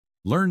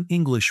Learn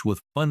English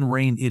with fun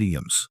rain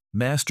idioms.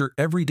 Master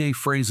everyday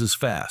phrases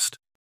fast.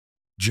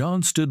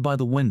 John stood by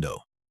the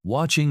window,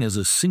 watching as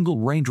a single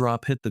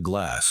raindrop hit the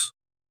glass.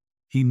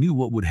 He knew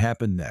what would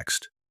happen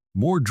next.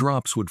 More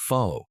drops would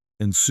follow,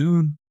 and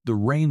soon the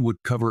rain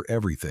would cover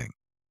everything.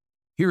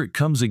 "Here it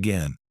comes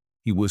again,"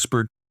 he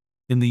whispered.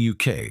 In the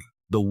UK,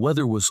 the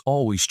weather was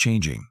always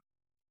changing.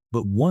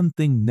 But one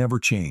thing never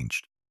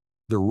changed: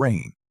 the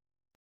rain.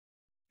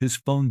 His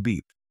phone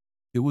beeped.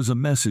 It was a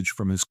message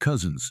from his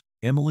cousins,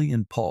 Emily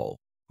and Paul,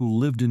 who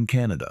lived in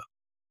Canada.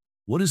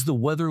 "What is the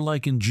weather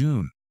like in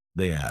June?"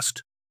 they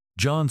asked.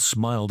 John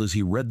smiled as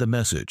he read the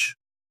message.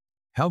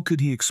 How could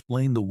he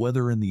explain the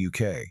weather in the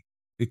UK?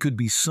 It could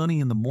be sunny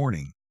in the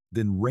morning,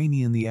 then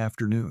rainy in the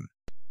afternoon.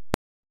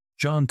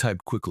 John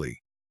typed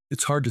quickly.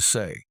 "It's hard to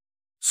say.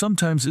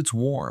 Sometimes it's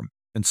warm,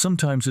 and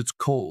sometimes it's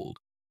cold.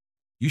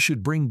 You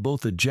should bring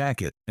both a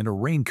jacket and a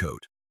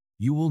raincoat.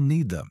 You will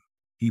need them."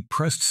 He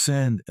pressed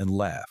send and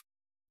laughed.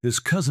 His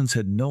cousins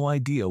had no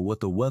idea what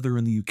the weather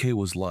in the UK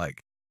was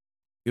like.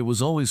 It was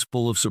always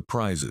full of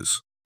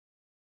surprises.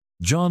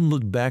 John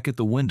looked back at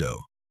the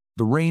window.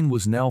 The rain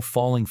was now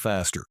falling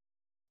faster.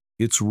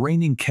 "It's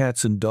raining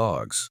cats and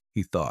dogs,"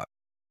 he thought.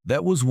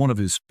 That was one of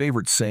his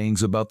favorite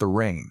sayings about the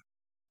rain.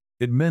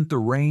 It meant the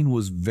rain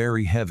was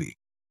very heavy.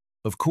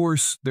 Of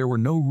course, there were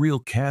no real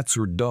cats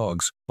or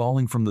dogs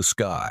falling from the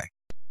sky.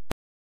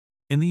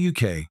 In the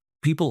UK,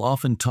 people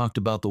often talked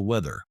about the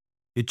weather.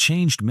 It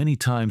changed many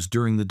times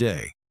during the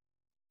day.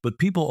 But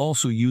people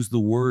also used the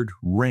word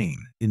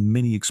rain in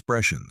many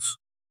expressions.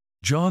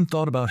 John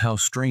thought about how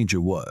strange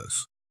it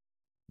was.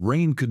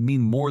 Rain could mean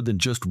more than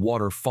just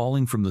water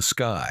falling from the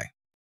sky.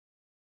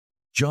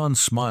 John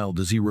smiled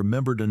as he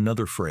remembered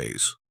another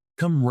phrase,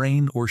 "Come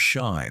rain or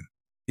shine."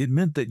 It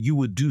meant that you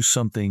would do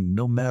something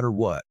no matter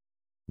what.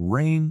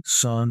 Rain,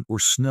 sun, or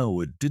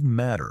snow, it didn't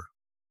matter.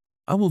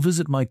 "I will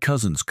visit my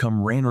cousins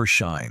come rain or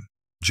shine,"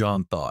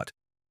 John thought.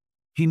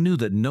 He knew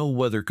that no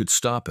weather could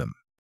stop him.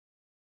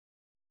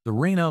 The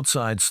rain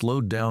outside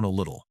slowed down a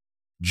little.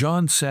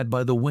 John sat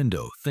by the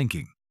window,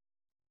 thinking.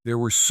 There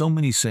were so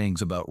many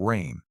sayings about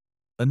rain.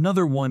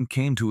 Another one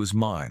came to his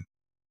mind.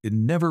 It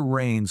never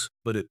rains,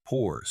 but it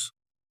pours.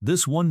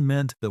 This one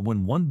meant that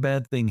when one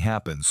bad thing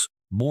happens,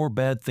 more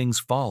bad things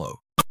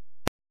follow.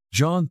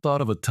 John thought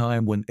of a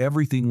time when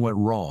everything went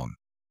wrong.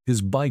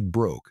 His bike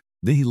broke,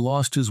 then he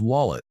lost his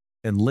wallet,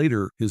 and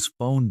later his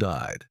phone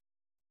died.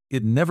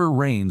 "It never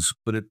rains,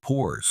 but it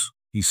pours,"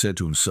 he said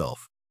to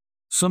himself.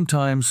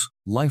 Sometimes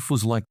life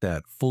was like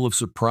that, full of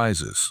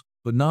surprises,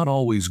 but not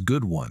always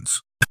good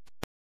ones.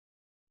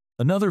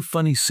 Another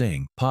funny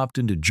saying popped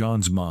into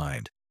John's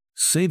mind.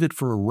 "Save it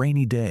for a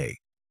rainy day."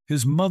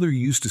 His mother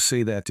used to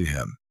say that to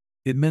him.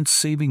 It meant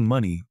saving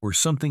money or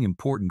something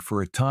important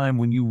for a time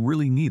when you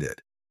really need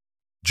it.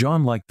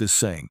 John liked this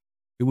saying.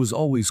 It was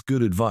always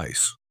good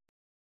advice.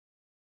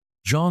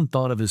 John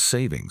thought of his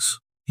savings.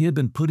 He had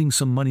been putting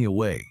some money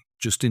away,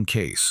 just in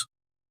case.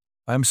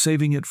 "I'm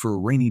saving it for a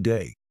rainy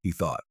day," he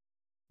thought.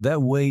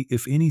 That way,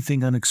 if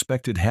anything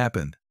unexpected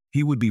happened,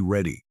 he would be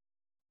ready.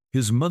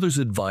 His mother's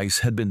advice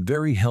had been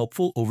very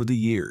helpful over the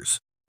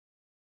years.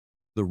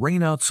 The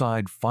rain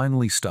outside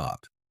finally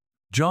stopped.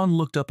 John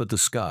looked up at the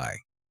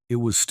sky. It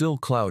was still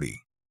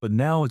cloudy, but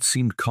now it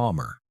seemed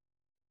calmer.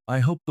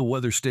 "I hope the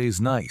weather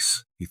stays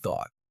nice," he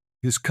thought.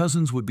 His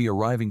cousins would be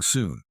arriving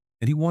soon,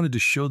 and he wanted to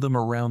show them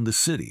around the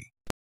city.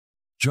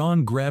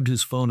 John grabbed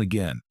his phone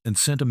again and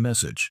sent a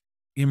message.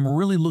 "I'm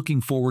really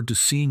looking forward to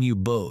seeing you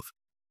both.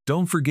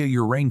 Don't forget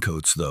your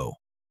raincoats, though.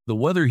 The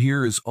weather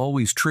here is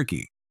always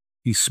tricky."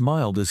 He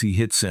smiled as he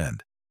hit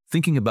send,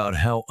 thinking about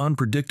how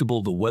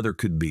unpredictable the weather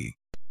could be.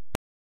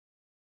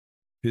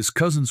 His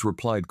cousins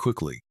replied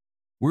quickly.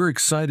 "We're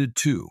excited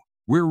too.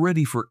 We're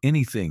ready for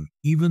anything,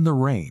 even the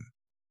rain."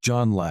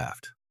 John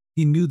laughed.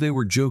 He knew they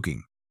were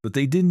joking, but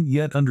they didn't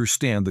yet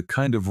understand the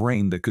kind of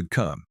rain that could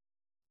come.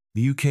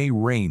 The UK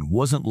rain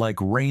wasn't like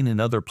rain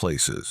in other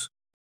places.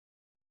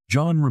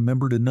 John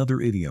remembered another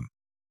idiom,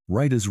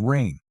 right as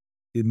rain.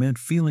 It meant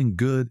feeling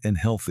good and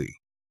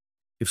healthy.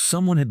 If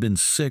someone had been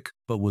sick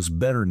but was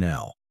better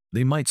now,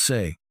 they might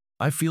say,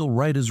 "I feel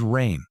right as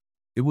rain."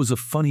 It was a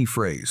funny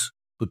phrase,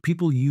 but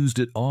people used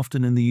it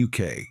often in the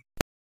UK.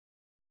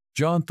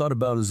 John thought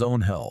about his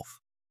own health.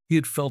 He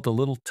had felt a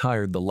little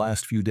tired the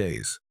last few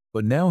days,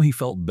 but now he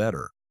felt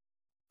better.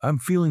 "I'm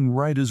feeling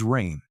right as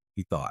rain,"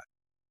 he thought.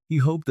 He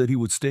hoped that he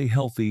would stay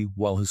healthy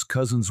while his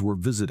cousins were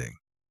visiting.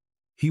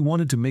 He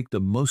wanted to make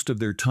the most of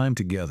their time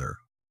together.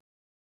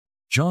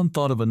 John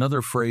thought of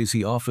another phrase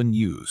he often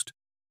used.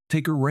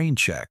 Take a rain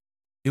check.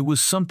 It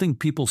was something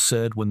people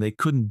said when they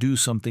couldn't do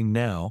something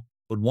now,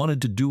 but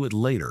wanted to do it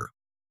later.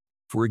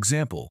 For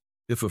example,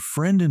 if a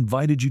friend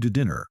invited you to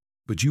dinner,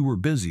 but you were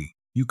busy,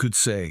 you could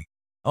say,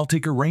 "I'll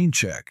take a rain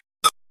check."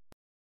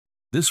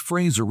 This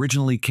phrase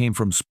originally came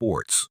from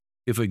sports.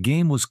 If a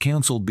game was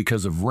canceled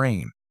because of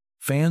rain,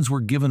 fans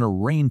were given a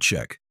rain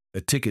check,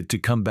 a ticket to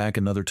come back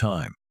another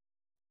time.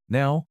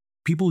 Now,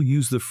 people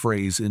use the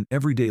phrase in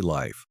everyday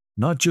life,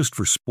 not just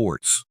for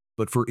sports,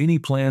 but for any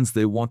plans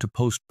they want to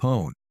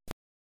postpone.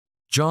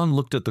 John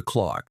looked at the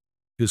clock.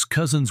 His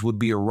cousins would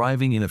be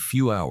arriving in a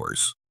few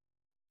hours.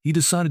 He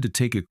decided to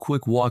take a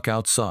quick walk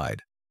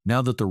outside,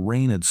 now that the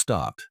rain had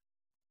stopped.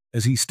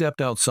 As he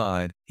stepped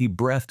outside, he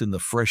breathed in the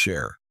fresh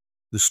air.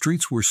 The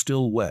streets were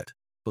still wet,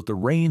 but the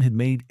rain had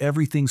made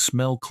everything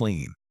smell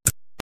clean.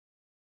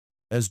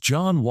 As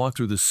John walked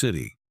through the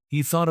city,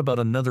 he thought about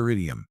another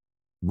idiom: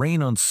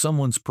 rain on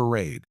someone's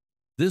parade.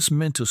 This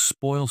meant to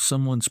spoil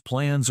someone's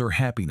plans or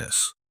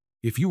happiness.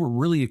 If you were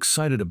really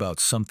excited about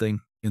something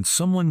and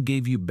someone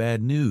gave you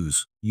bad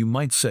news, you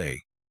might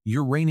say,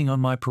 "You're raining on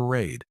my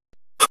parade."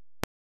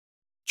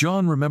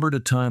 John remembered a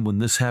time when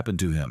this happened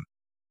to him.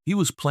 He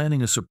was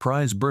planning a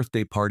surprise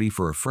birthday party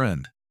for a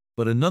friend,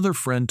 but another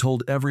friend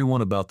told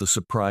everyone about the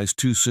surprise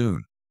too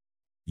soon.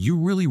 "You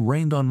really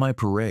rained on my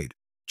parade,"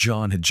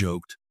 John had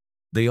joked.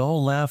 They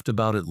all laughed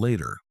about it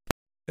later.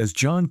 As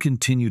John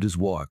continued his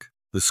walk,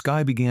 the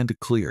sky began to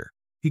clear.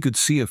 He could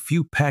see a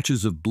few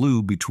patches of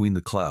blue between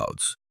the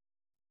clouds.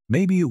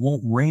 Maybe it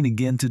won't rain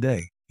again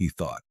today, he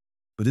thought.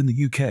 But in the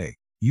UK,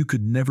 you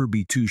could never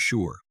be too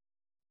sure.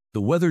 The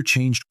weather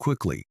changed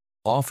quickly,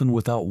 often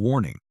without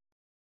warning.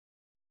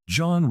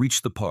 John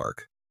reached the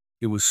park.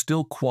 It was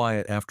still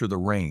quiet after the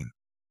rain.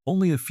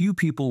 Only a few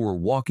people were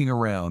walking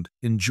around,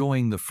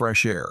 enjoying the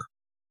fresh air.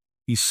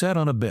 He sat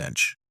on a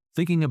bench,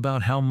 thinking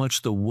about how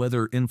much the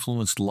weather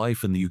influenced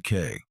life in the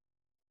UK.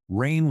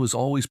 Rain was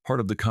always part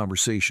of the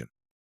conversation.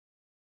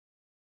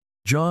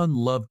 John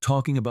loved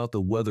talking about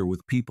the weather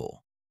with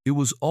people. It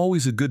was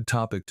always a good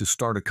topic to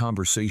start a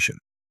conversation.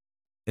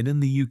 And in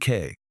the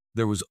UK,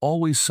 there was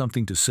always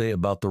something to say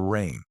about the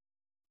rain.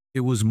 It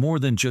was more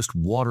than just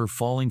water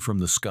falling from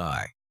the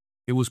sky.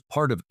 It was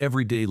part of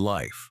everyday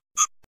life.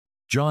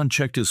 John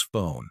checked his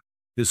phone.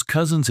 His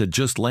cousins had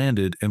just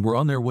landed and were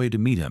on their way to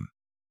meet him.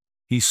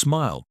 He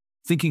smiled,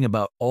 thinking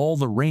about all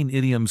the rain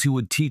idioms he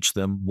would teach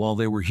them while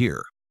they were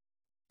here.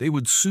 They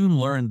would soon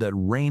learn that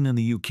rain in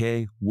the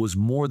UK was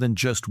more than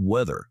just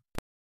weather.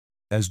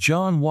 As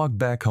John walked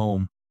back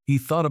home, he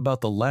thought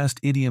about the last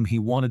idiom he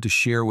wanted to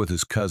share with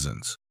his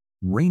cousins: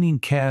 raining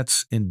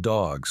cats and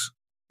dogs.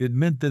 It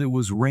meant that it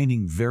was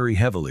raining very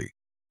heavily,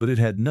 but it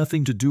had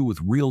nothing to do with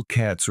real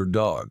cats or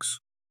dogs.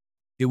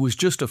 It was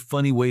just a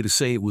funny way to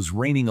say it was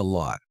raining a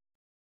lot.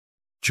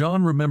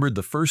 John remembered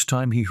the first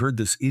time he heard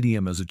this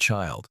idiom as a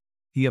child.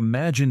 He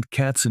imagined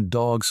cats and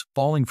dogs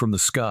falling from the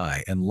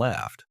sky and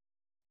laughed.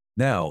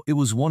 Now, it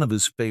was one of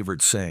his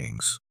favorite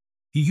sayings.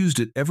 He used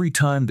it every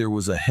time there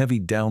was a heavy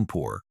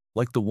downpour,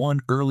 like the one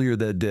earlier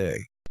that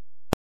day.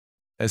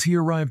 As he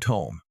arrived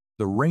home,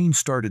 the rain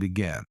started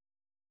again.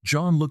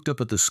 John looked up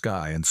at the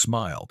sky and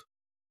smiled.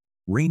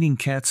 "Raining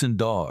cats and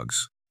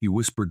dogs," he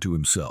whispered to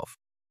himself.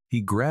 He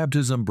grabbed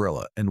his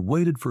umbrella and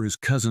waited for his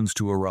cousins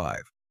to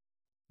arrive.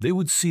 They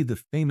would see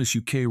the famous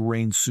UK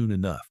rain soon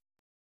enough.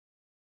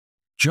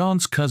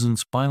 John's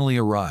cousins finally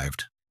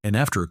arrived, and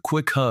after a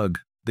quick hug,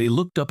 they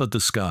looked up at the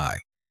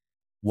sky.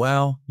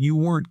 "Wow, you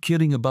weren't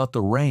kidding about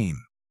the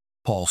rain,"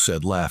 Paul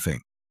said,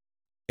 laughing.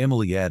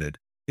 Emily added,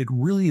 "It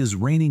really is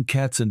raining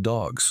cats and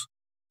dogs."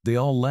 They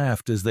all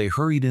laughed as they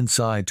hurried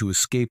inside to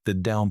escape the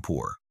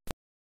downpour.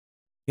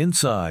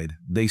 Inside,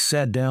 they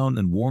sat down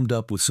and warmed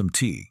up with some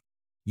tea.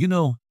 "You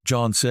know,"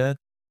 John said,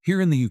 "here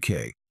in the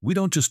UK, we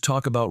don't just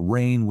talk about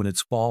rain when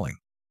it's falling.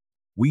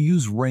 We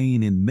use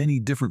rain in many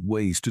different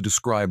ways to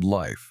describe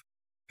life."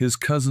 His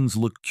cousins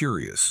looked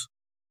curious.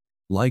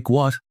 "Like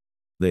what?"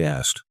 they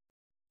asked.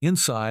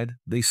 Inside,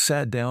 they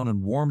sat down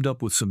and warmed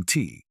up with some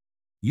tea.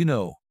 "You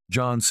know,"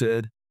 John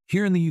said,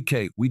 "here in the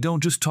UK, we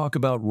don't just talk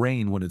about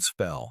rain when it's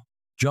fell."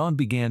 John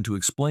began to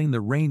explain the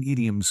rain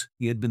idioms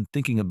he had been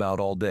thinking about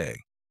all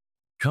day.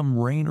 "Come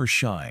rain or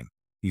shine,"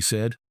 he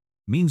said,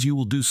 means you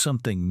will do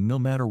something no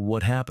matter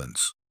what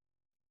happens.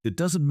 It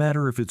doesn't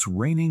matter if it's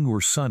raining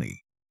or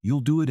sunny,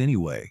 you'll do it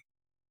anyway.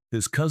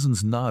 His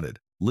cousins nodded,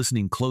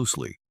 listening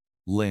closely.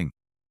 "Ling,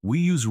 we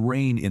use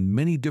rain in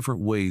many different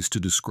ways to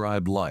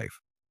describe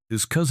life."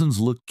 His cousins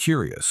looked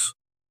curious.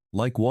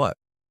 "Like what?"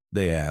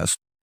 they asked.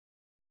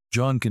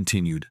 John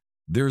continued,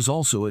 "There's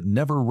also it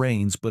never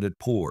rains but it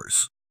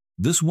pours.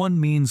 This one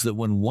means that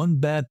when one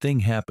bad thing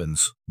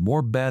happens,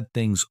 more bad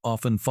things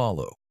often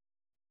follow.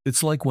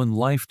 It's like when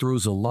life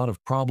throws a lot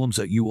of problems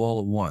at you all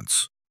at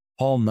once."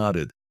 Paul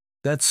nodded.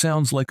 "That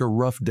sounds like a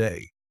rough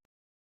day."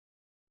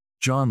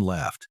 John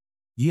laughed.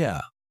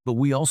 "Yeah, but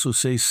we also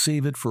say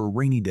save it for a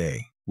rainy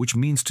day, which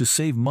means to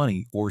save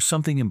money or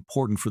something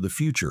important for the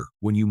future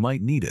when you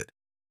might need it.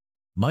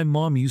 My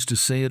mom used to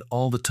say it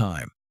all the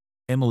time."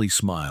 Emily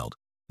smiled.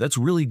 "That's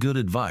really good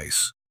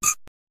advice."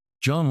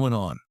 John went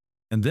on.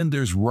 "And then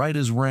there's right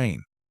as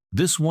rain.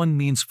 This one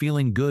means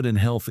feeling good and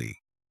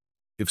healthy.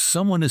 If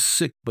someone is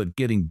sick but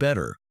getting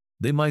better,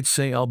 they might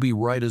say I'll be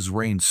right as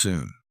rain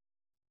soon.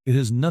 It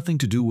has nothing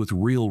to do with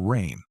real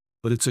rain,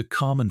 but it's a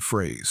common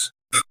phrase."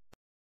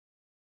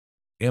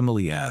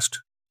 Emily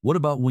asked, "What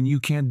about when you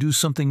can't do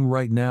something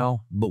right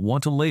now but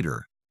want to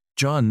later?"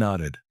 John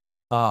nodded.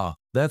 "Ah,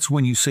 that's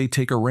when you say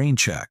take a rain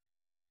check.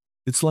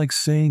 It's like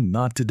saying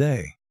not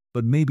today,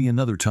 but maybe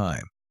another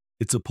time.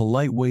 It's a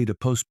polite way to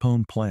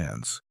postpone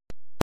plans."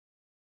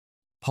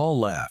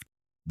 Paul laughed.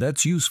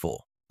 "That's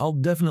useful. I'll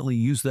definitely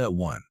use that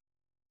one.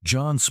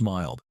 John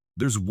smiled.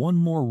 There's one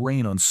more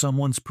rain on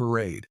someone's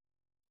parade.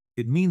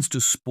 It means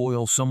to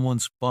spoil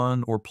someone's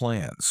fun or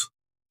plans.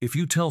 If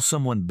you tell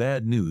someone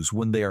bad news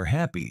when they are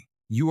happy,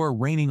 you are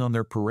raining on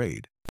their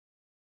parade.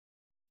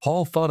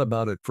 Paul thought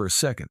about it for a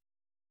second.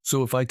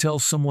 So if I tell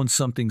someone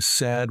something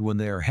sad when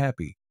they are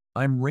happy,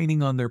 I'm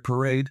raining on their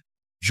parade?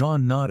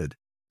 John nodded.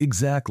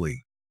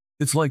 Exactly.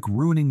 It's like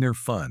ruining their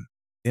fun.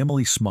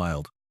 Emily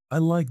smiled. I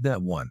like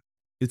that one.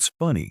 It's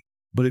funny,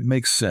 but it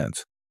makes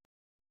sense.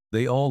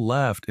 They all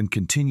laughed and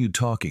continued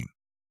talking.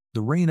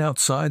 The rain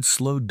outside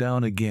slowed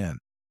down again,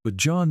 but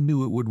John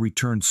knew it would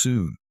return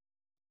soon.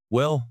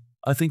 Well,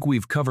 I think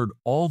we've covered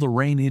all the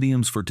rain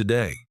idioms for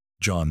today,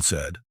 John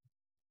said.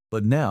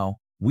 But now,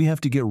 we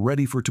have to get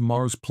ready for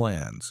tomorrow's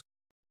plans.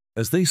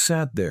 As they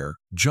sat there,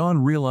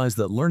 John realized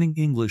that learning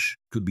English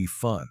could be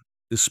fun,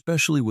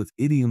 especially with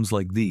idioms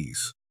like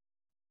these.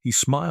 He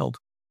smiled.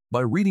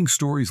 By reading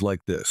stories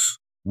like this,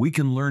 we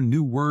can learn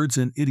new words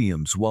and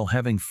idioms while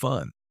having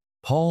fun.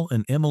 Paul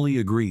and Emily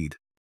agreed.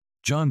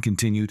 John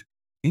continued,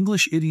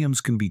 English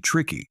idioms can be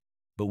tricky,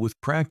 but with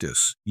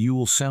practice, you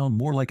will sound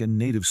more like a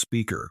native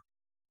speaker.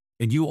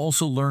 And you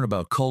also learn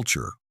about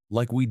culture,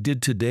 like we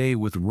did today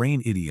with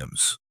rain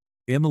idioms.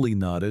 Emily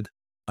nodded.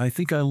 I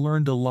think I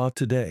learned a lot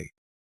today.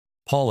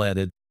 Paul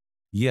added,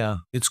 yeah,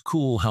 it's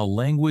cool how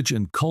language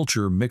and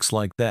culture mix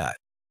like that.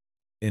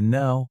 And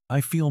now,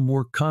 I feel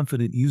more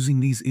confident using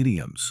these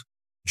idioms.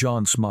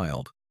 John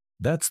smiled.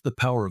 That's the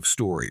power of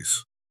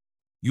stories.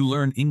 You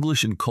learn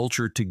English and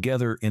culture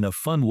together in a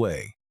fun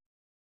way.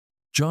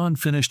 John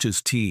finished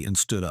his tea and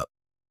stood up.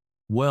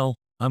 Well,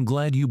 I'm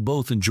glad you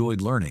both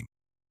enjoyed learning.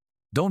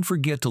 Don't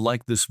forget to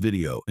like this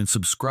video and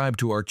subscribe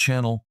to our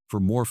channel for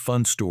more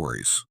fun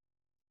stories.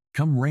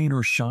 Come rain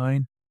or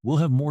shine, we'll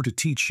have more to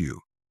teach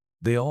you.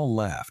 They all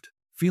laughed,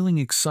 feeling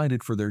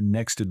excited for their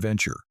next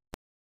adventure.